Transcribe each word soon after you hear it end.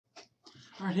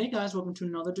Alright, hey guys, welcome to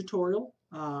another tutorial.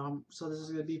 So this is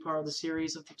going to be part of the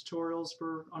series of the tutorials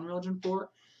for Unreal Engine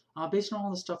 4, based on all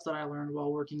the stuff that I learned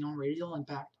while working on Radial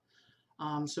Impact.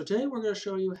 So today we're going to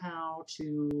show you how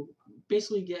to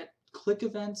basically get click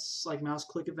events, like mouse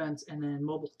click events, and then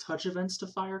mobile touch events to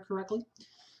fire correctly.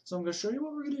 So I'm going to show you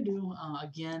what we're going to do.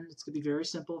 Again, it's going to be very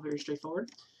simple, very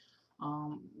straightforward.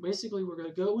 Basically, we're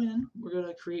going to go in,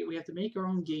 we have to make our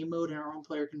own game mode and our own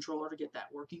player controller to get that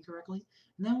working correctly.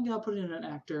 And then we got to put in an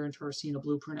actor into our scene, a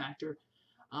blueprint actor,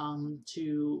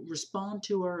 to respond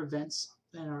to our events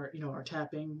and our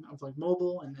tapping of like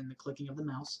mobile and then the clicking of the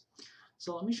mouse.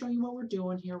 So let me show you what we're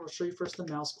doing here. We'll show you first the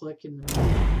mouse click and then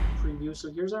the preview.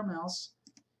 So here's our mouse,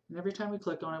 and every time we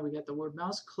click on it, we get the word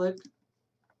mouse click,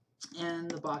 and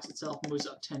the box itself moves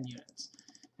up 10 units.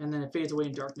 And then it fades away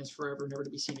in darkness forever, never to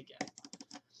be seen again.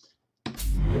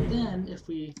 But then, if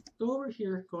we go over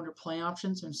here, go under Play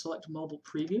Options, and select Mobile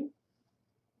Preview,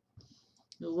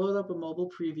 you'll load up a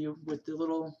mobile preview with the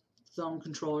little thumb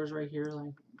controllers right here,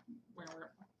 like,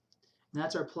 and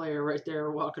that's our player right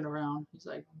there walking around. He's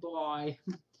like, boy.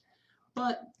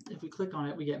 But if we click on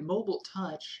it, we get Mobile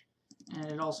Touch, and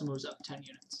it also moves up 10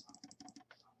 units.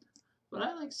 But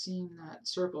I like seeing that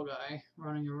circle guy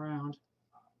running around.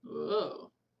 Whoa.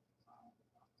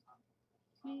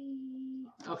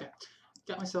 Okay,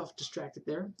 got myself distracted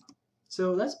there.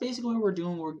 So that's basically what we're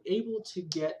doing. We're able to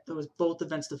get both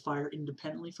events to fire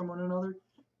independently from one another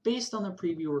based on the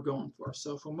preview we're going for.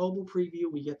 So for mobile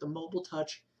preview, we get the mobile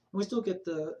touch, and we still get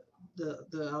the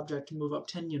object to move up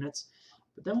 10 units.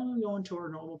 But then when we go into our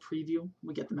normal preview,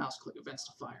 we get the mouse click events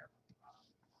to fire.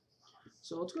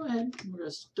 So let's go ahead. We're going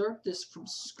to start this from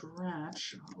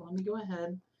scratch. Let me go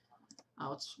ahead.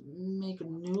 Let's make a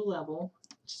new level,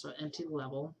 just an empty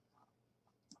level.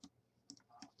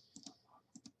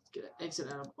 Get an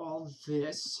exit out of all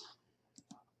this.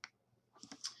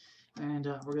 And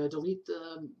we're going to delete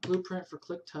the blueprint for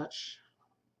click touch.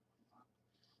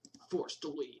 Force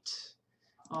delete.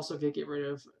 Also going to get rid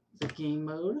of the game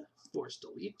mode. Force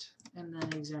delete. And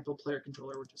then example player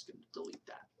controller, we're just going to delete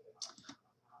that.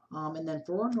 And then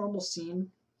for our normal scene,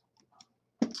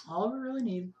 all we really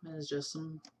need is just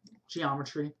some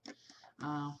geometry.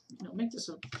 Make this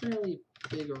a fairly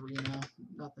big arena,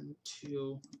 nothing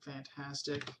too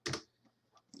fantastic.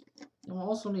 And we'll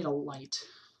also need a light.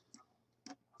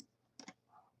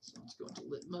 So let's go into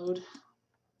lit mode.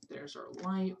 There's our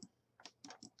light.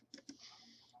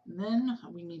 And then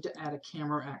we need to add a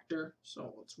camera actor.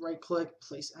 So let's right click,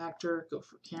 place actor, go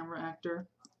for camera actor.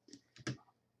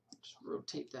 Just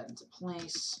rotate that into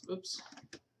place. Oops.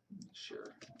 Make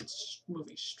sure it's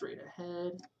moving straight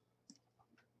ahead.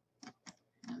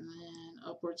 And then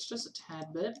upwards just a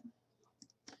tad bit.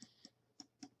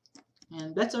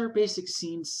 And that's our basic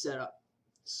scene setup.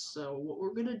 So what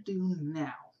we're going to do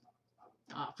now,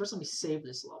 first let me save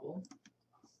this level.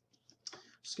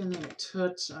 Just going to name it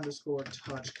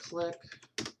touch_touch click.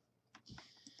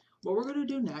 What we're going to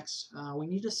do next, we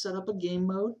need to set up a game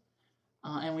mode,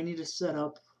 and we need to set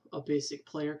up a basic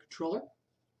player controller.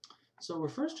 So we're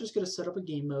first just going to set up a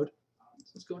game mode.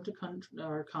 So let's go into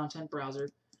our content browser.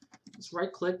 Let's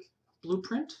right click,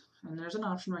 blueprint, and there's an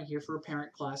option right here for a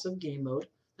parent class of game mode.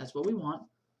 That's what we want.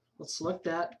 Let's select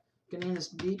that. I'm going to name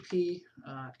this BP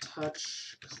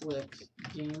touch click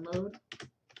game mode.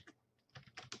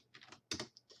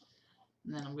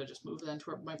 And then I'm going to just move that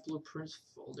into my blueprints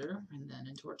folder and then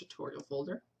into our tutorial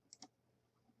folder.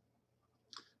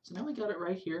 So now we got it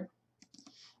right here.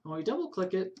 And when we double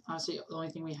click it, honestly, the only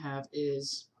thing we have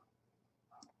is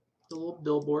the little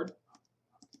billboard.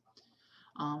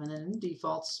 And then in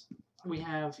defaults, we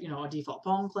have a default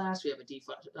pawn class, we have a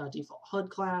default HUD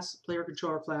class, player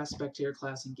controller class, spectator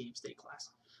class, and game state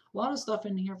class. A lot of stuff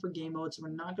in here for game modes. We're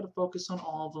not going to focus on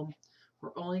all of them.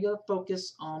 We're only going to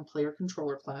focus on player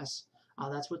controller class.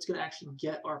 That's what's going to actually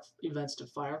get our events to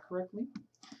fire correctly.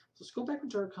 So let's go back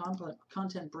into our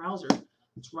content browser.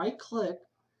 Let's right click.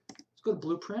 Let's go to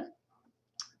blueprint,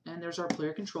 and there's our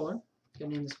player controller. I'm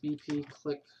going to name this BP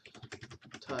click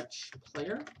touch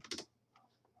player.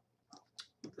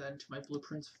 Put that into my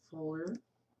blueprints folder,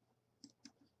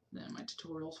 then my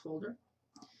tutorials folder.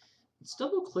 Let's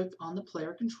double click on the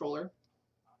player controller.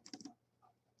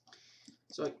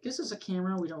 So this is a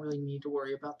camera. We don't really need to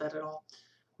worry about that at all.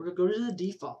 We're going to go to the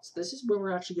defaults. This is where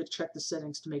we're actually going to check the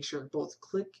settings to make sure both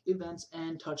click events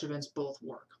and touch events both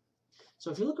work.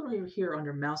 So if you look over here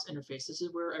under mouse interface, this is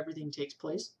where everything takes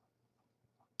place.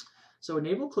 So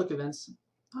enable click events,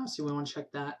 obviously we want to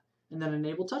check that, and then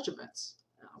enable touch events.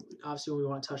 Obviously we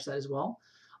want to touch that as well.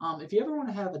 If you ever want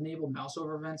to have enable mouse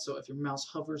over events, so if your mouse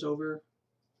hovers over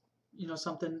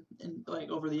something like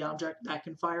over the object, that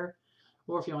can fire.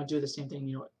 Or if you want to do the same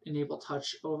thing, enable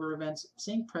touch over events,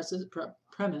 same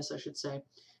premise, I should say,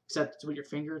 except it's with your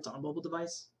finger, it's on a mobile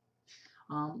device.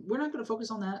 We're not going to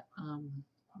focus on that.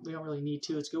 We don't really need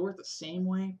to. It's going to work the same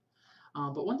way.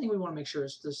 But one thing we want to make sure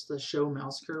is this the show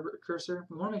mouse cursor.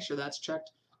 We want to make sure that's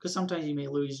checked, because sometimes you may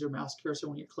lose your mouse cursor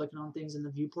when you're clicking on things in the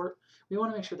viewport. We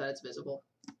want to make sure that it's visible.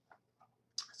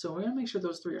 So we're going to make sure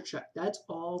those three are checked. That's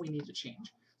all we need to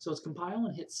change. So let's compile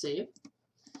and hit save.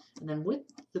 And then with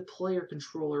the player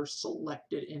controller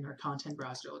selected in our content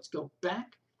browser, let's go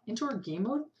back into our game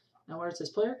mode. Now where it says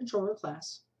player controller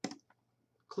class,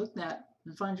 click that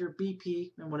and find your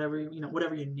BP and whatever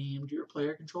you named your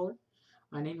player controller.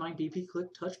 I named mine BP Click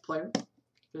Touch Player.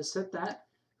 Just set that,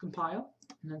 compile,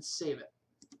 and then save it.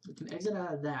 We can exit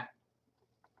out of that.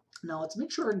 Now let's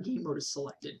make sure our game mode is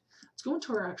selected. Let's go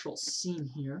into our actual scene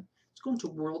here. Let's go into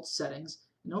World Settings,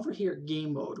 and over here,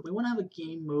 Game Mode. We want to have a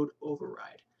Game Mode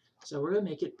override. So we're going to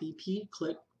make it BP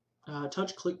Click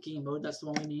Touch Click Game Mode. That's the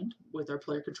one we named with our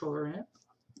player controller in it.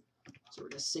 So we're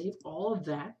going to save all of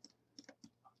that.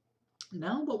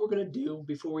 Now what we're going to do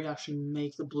before we actually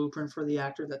make the blueprint for the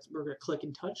actor, we're going to click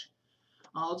and touch.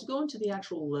 Let's go into the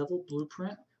actual level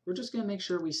blueprint. We're just going to make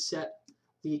sure we set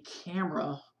the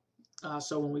camera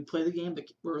so when we play the game,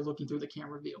 we're looking through the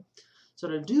camera view. So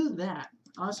to do that,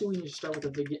 honestly, we need to start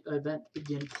with the event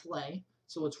begin play.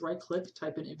 So let's right click,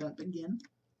 type in event begin.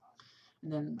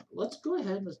 And then let's go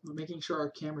ahead, making sure our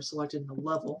camera is selected in the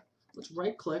level. Let's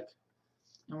right click,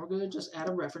 and we're going to just add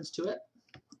a reference to it.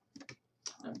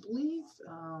 I believe,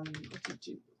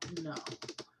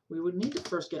 we would need to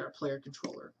first get our player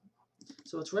controller.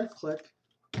 So let's right click,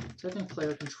 type in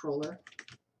player controller.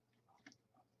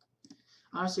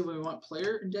 Honestly, we want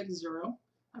player index 0.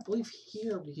 I believe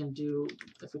here we can do,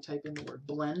 if we type in the word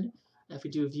blend, if we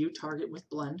do view target with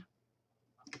blend,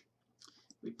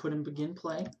 we put in begin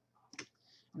play.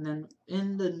 And then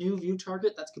in the new view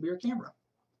target, that's going to be our camera.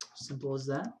 Simple as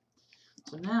that.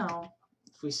 So now,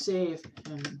 if we save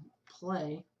and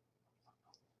play,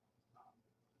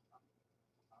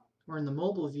 we're in the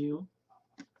mobile view.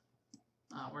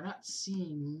 We're not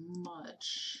seeing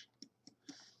much.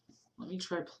 Let me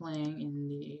try playing in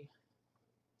the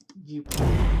viewport.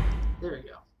 There we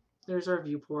go. There's our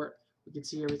viewport. We can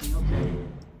see everything okay.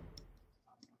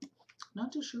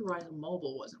 Not too sure why the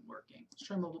mobile wasn't working. Let's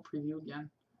try mobile preview again.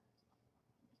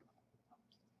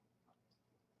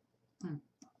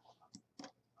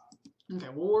 Okay,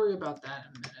 we'll worry about that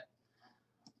in a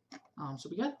minute. So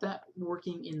we got that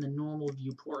working in the normal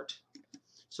viewport.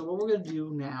 So what we're going to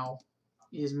do now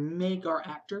is make our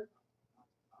actor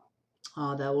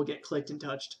that will get clicked and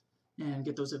touched and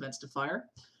get those events to fire.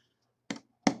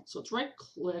 So let's right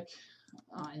click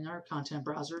in our content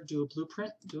browser, do a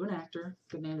blueprint, do an actor.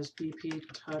 The name is BP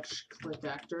Touch Click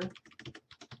Actor.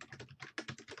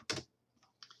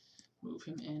 Move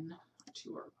him in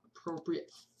to our appropriate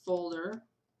folder.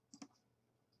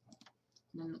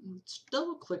 And then let's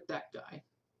double click that guy.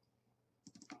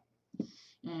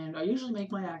 And I usually make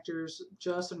my actors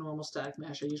just a normal static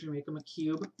mesh. I usually make them a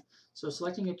cube. So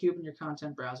selecting a cube in your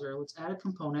content browser, let's add a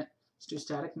component. Let's do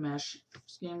static mesh.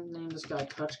 Just name this guy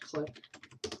touch click.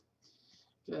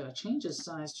 Change his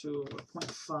size to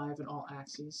 0.5 in all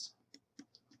axes.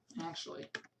 Actually,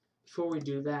 before we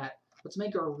do that, let's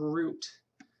make our root.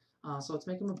 So let's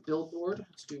make him a billboard.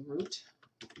 Let's do root.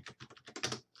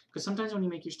 Because sometimes when you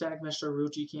make your static mesh or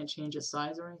root, you can't change its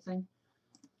size or anything.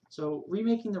 So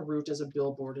remaking the root as a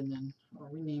billboard, and then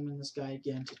renaming this guy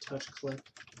again to touch click.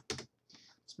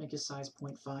 Let's make his size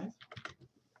 0.5.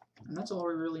 And that's all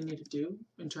we really need to do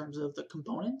in terms of the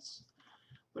components.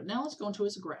 But now let's go into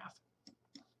his graph.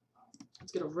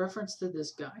 Let's get a reference to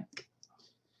this guy.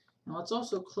 Now let's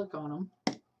also click on him.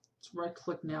 Let's right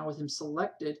click now with him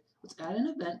selected. Let's add an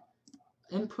event.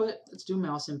 Input, let's do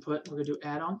mouse input. We're going to do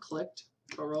add on clicked.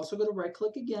 But we're also going to right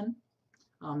click again,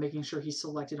 making sure he's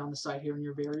selected on the side here in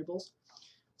your variables.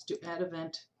 Let's do add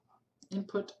event,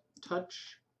 input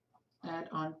touch, add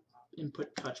on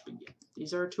input touch begin.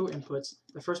 These are our two inputs.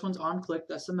 The first one's on click,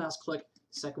 that's the mouse click.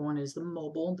 The second one is the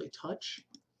mobile, the touch.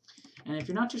 And if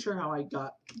you're not too sure how I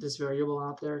got this variable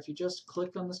out there, if you just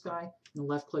click on this guy and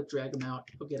left click drag him out,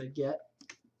 you'll get a get.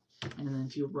 And then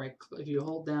if you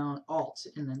hold down Alt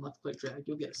and then left click drag,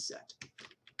 you'll get a set.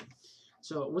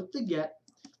 So with the get,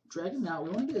 drag him out.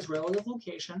 We want to get his relative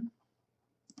location.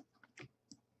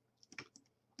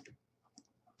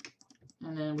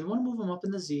 And then we want to move him up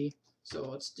in the Z. So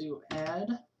let's do add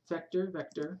vector,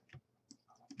 vector.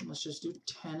 And let's just do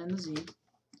 10 in the Z.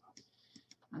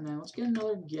 And then let's get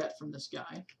another get from this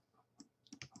guy.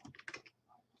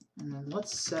 And then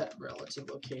let's set relative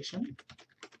location.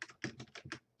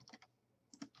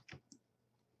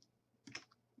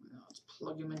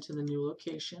 Plug them into the new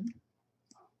location.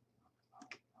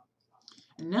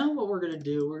 And now what we're going to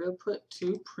do, we're going to put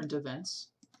 2 print events.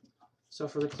 So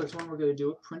for the clicks one, we're going to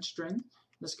do a print string.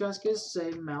 This guy's going to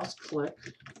say mouse click.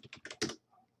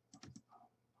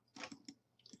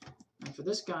 And for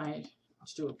this guy,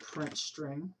 let's do a print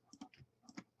string.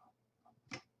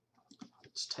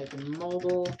 Let's type in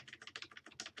mobile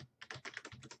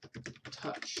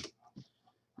touch.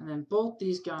 And then both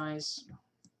these guys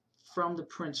from the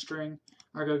print string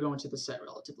are going to go into the set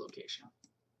relative location.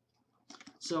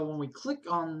 So when we click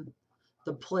on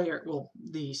the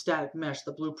the static mesh,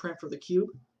 the blueprint for the cube,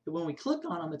 when we click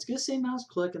on him, it's going to say mouse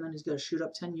click, and then he's going to shoot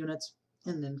up 10 units,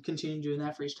 and then continue doing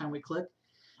that for each time we click.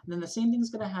 And then the same thing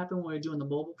is going to happen when we're doing the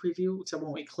mobile preview, except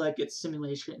when we click, its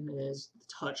simulation is the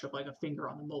touch of like a finger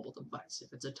on the mobile device,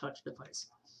 if it's a touch device.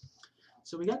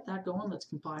 So we got that going. Let's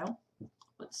compile.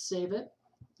 Let's save it.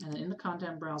 And in the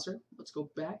content browser, let's go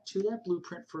back to that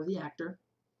blueprint for the actor.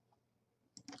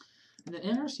 And then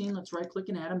in our scene, let's right click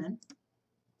and add them in.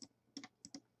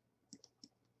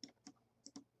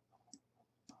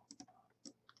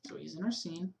 So he's in our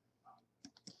scene.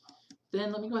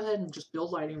 Then let me go ahead and just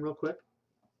build lighting real quick,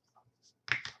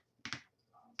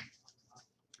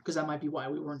 because that might be why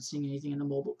we weren't seeing anything in the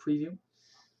mobile preview.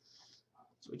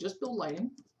 So we just build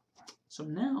lighting. So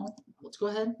now let's go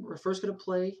ahead. We're first going to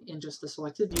play in just the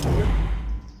selected view here.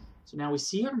 So now we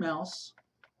see our mouse.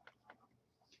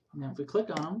 And then if we click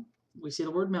on him, we see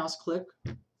the word mouse click,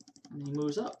 and then he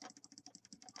moves up.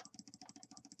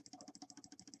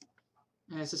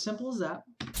 And it's as simple as that.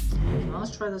 Now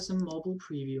let's try this in mobile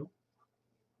preview.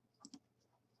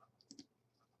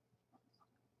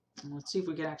 And let's see if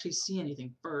we can actually see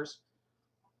anything first.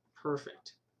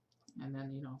 Perfect. And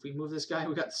then, you know, if we move this guy,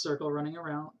 we got the circle running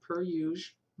around per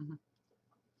usual.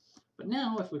 But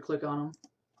now, if we click on him,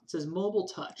 it says mobile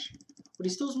touch, but he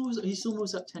still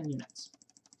moves up 10 units.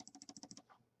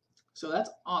 So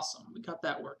that's awesome. We got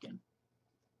that working.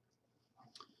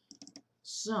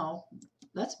 So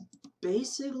that's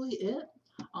basically it.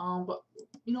 But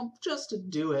you know, just to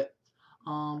do it,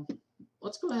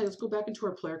 let's go ahead. Let's go back into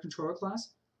our Playercontroller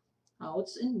class.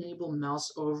 Let's enable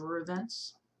mouse over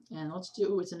events, and let's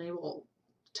enable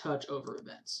touch over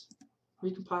events.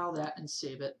 Recompile that and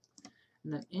save it.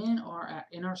 And then in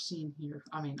our scene here,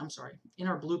 in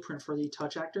our blueprint for the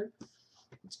touch actor,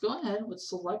 let's go ahead. Let's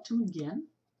select him again.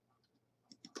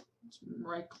 Let's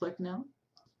right click now.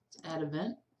 Let's add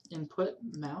event, input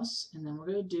mouse, and then we're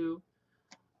going to do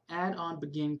add on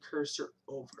begin cursor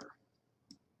over.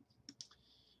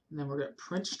 And then we're going to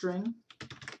print string.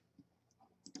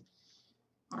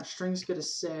 Our string's going to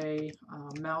say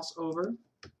mouse over.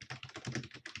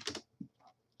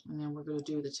 And then we're going to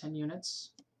do the 10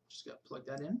 units. Just got to plug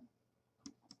that in.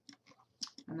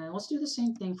 And then let's do the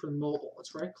same thing for mobile.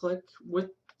 Let's right click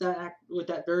with that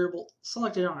variable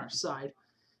selected on our side.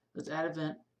 Let's add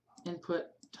event, input,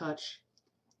 touch,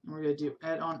 and we're going to do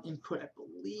add on input. I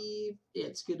believe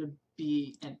it's going to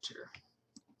be enter.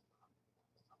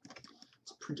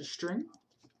 Let's print a string.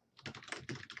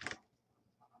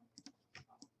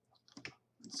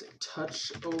 Let's say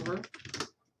touch over.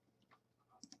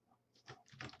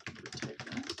 Type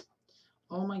that.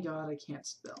 Oh my god, I can't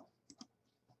spell.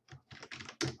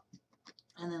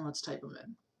 And then let's type them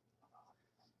in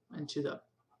into the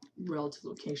relative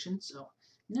location. So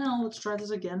now let's try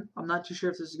this again. I'm not too sure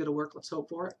if this is going to work. Let's hope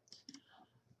for it.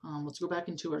 Let's go back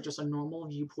into just a normal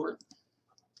viewport.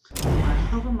 When I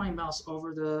hover my mouse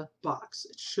over the box,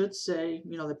 it should say,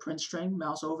 you know, the print string,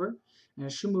 mouse over, and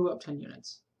it should move up 10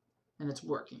 units. And it's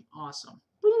working. Awesome.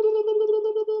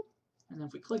 And then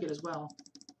if we click it as well,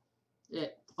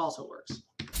 it also works.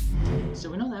 So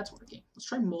we know that's working. Let's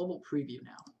try mobile preview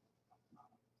now.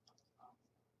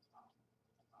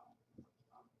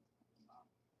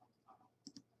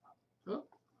 Oh,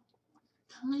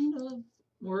 kind of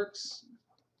works.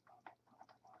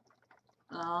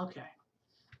 Okay.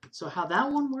 So how that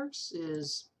one works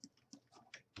is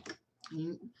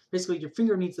basically your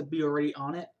finger needs to be already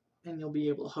on it, and you'll be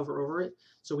able to hover over it.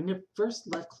 So we need to first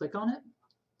left click on it.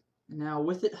 And now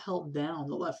with it held down,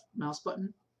 the left mouse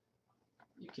button,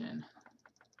 you can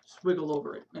wiggle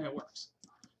over it, and it works.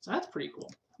 So that's pretty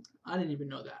cool. I didn't even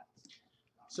know that.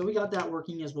 So we got that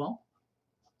working as well.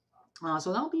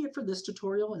 So that'll be it for this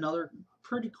tutorial. Another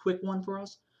pretty quick one for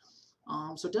us.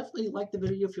 So definitely like the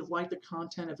video if you like the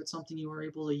content, if it's something you were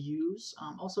able to use.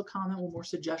 Also comment with more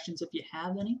suggestions if you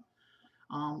have any.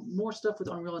 More stuff with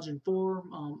Unreal Engine 4.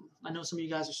 I know some of you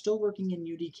guys are still working in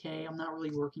UDK. I'm not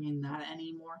really working in that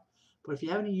anymore. But if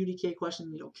you have any UDK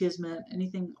questions, you know, Kismet,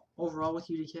 anything overall with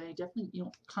UDK, definitely, you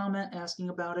know, comment asking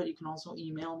about it. You can also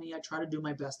email me. I try to do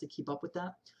my best to keep up with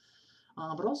that.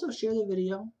 But also share the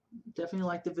video. Definitely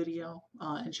like the video.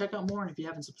 And check out more. And if you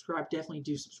haven't subscribed, definitely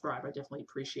do subscribe. I definitely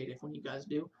appreciate it when you guys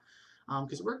do.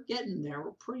 Because we're getting there.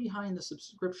 We're pretty high in the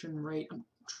subscription rate. I'm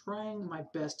trying my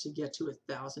best to get to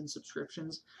 1,000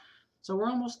 subscriptions. So we're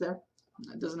almost there.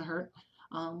 It doesn't hurt.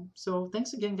 So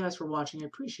thanks again, guys, for watching. I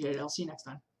appreciate it. I'll see you next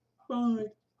time. Bye.